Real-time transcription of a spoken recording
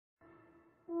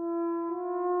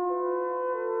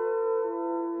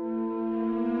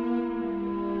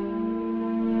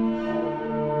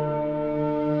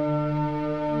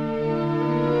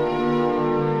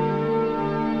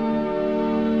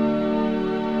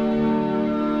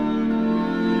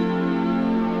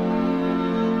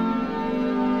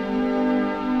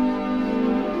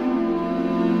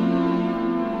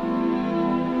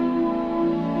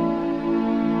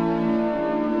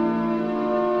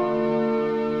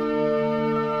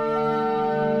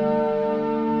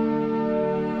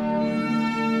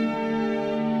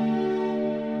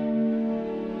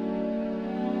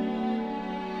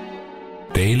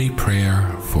daily prayer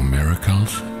for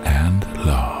miracles and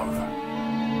love.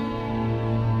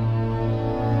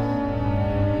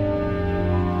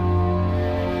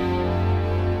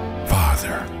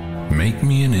 Father, make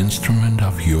me an instrument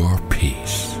of your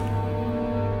peace.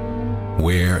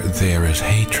 Where there is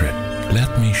hatred,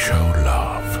 let me show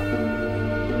love.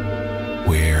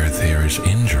 Where there is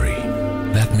injury,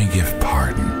 let me give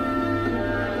pardon.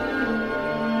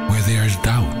 Where there is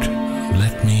doubt,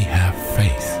 let me have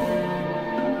faith.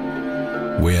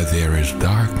 Where there is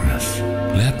darkness,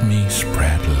 let me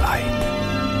spread light.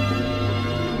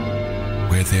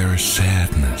 Where there is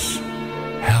sadness,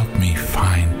 help me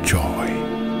find joy.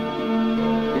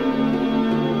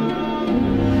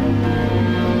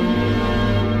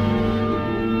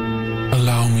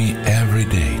 Allow me every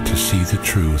day to see the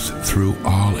truth through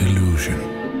all illusion.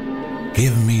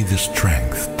 Give me the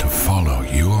strength to follow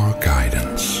your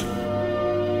guidance.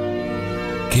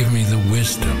 Give me the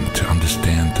wisdom to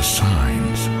understand the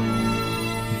signs.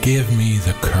 Give me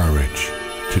the courage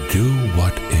to do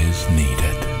what is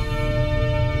needed.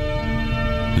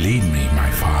 Lead me,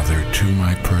 my Father, to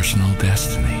my personal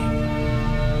destiny.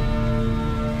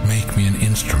 Make me an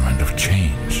instrument of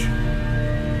change.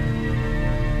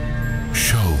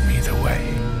 Show me the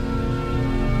way.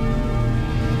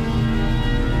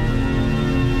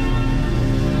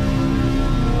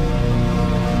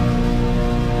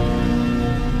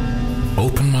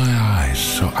 Open my eyes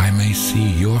so I may see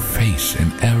your face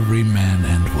in every man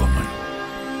and woman.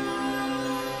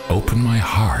 Open my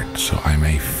heart so I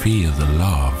may feel the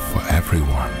love for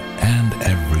everyone and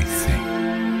everything.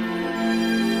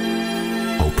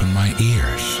 Open my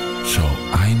ears so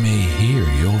I may hear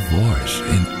your voice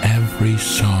in every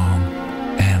song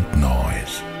and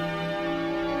noise.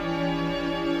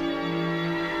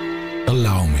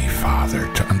 Allow me,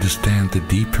 Father, to understand the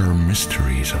deeper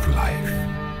mysteries of life.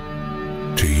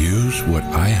 To use what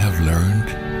I have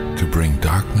learned to bring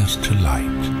darkness to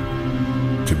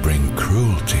light, to bring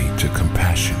cruelty to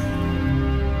compassion,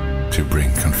 to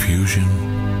bring confusion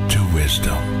to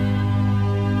wisdom.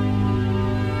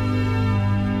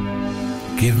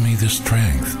 Give me the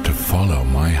strength to follow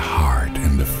my heart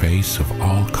in the face of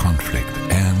all conflict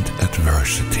and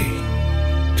adversity,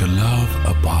 to love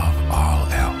above all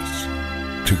else,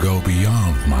 to go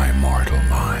beyond my mortal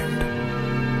mind.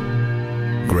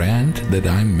 Grant that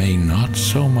I may not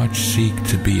so much seek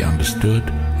to be understood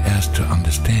as to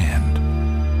understand,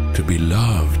 to be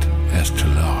loved as to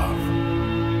love.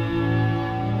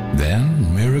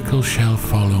 Then miracle shall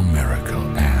follow miracle,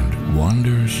 and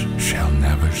wonders shall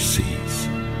never cease.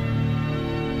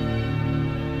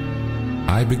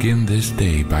 I begin this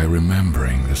day by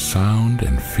remembering the sound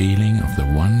and feeling of the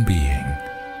one being,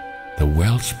 the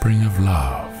wellspring of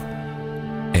love.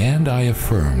 And I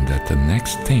affirm that the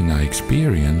next thing I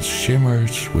experience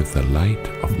shimmers with the light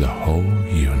of the whole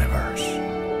universe.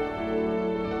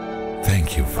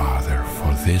 Thank you, Father,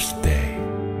 for this day.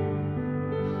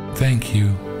 Thank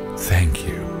you, thank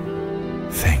you,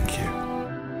 thank you.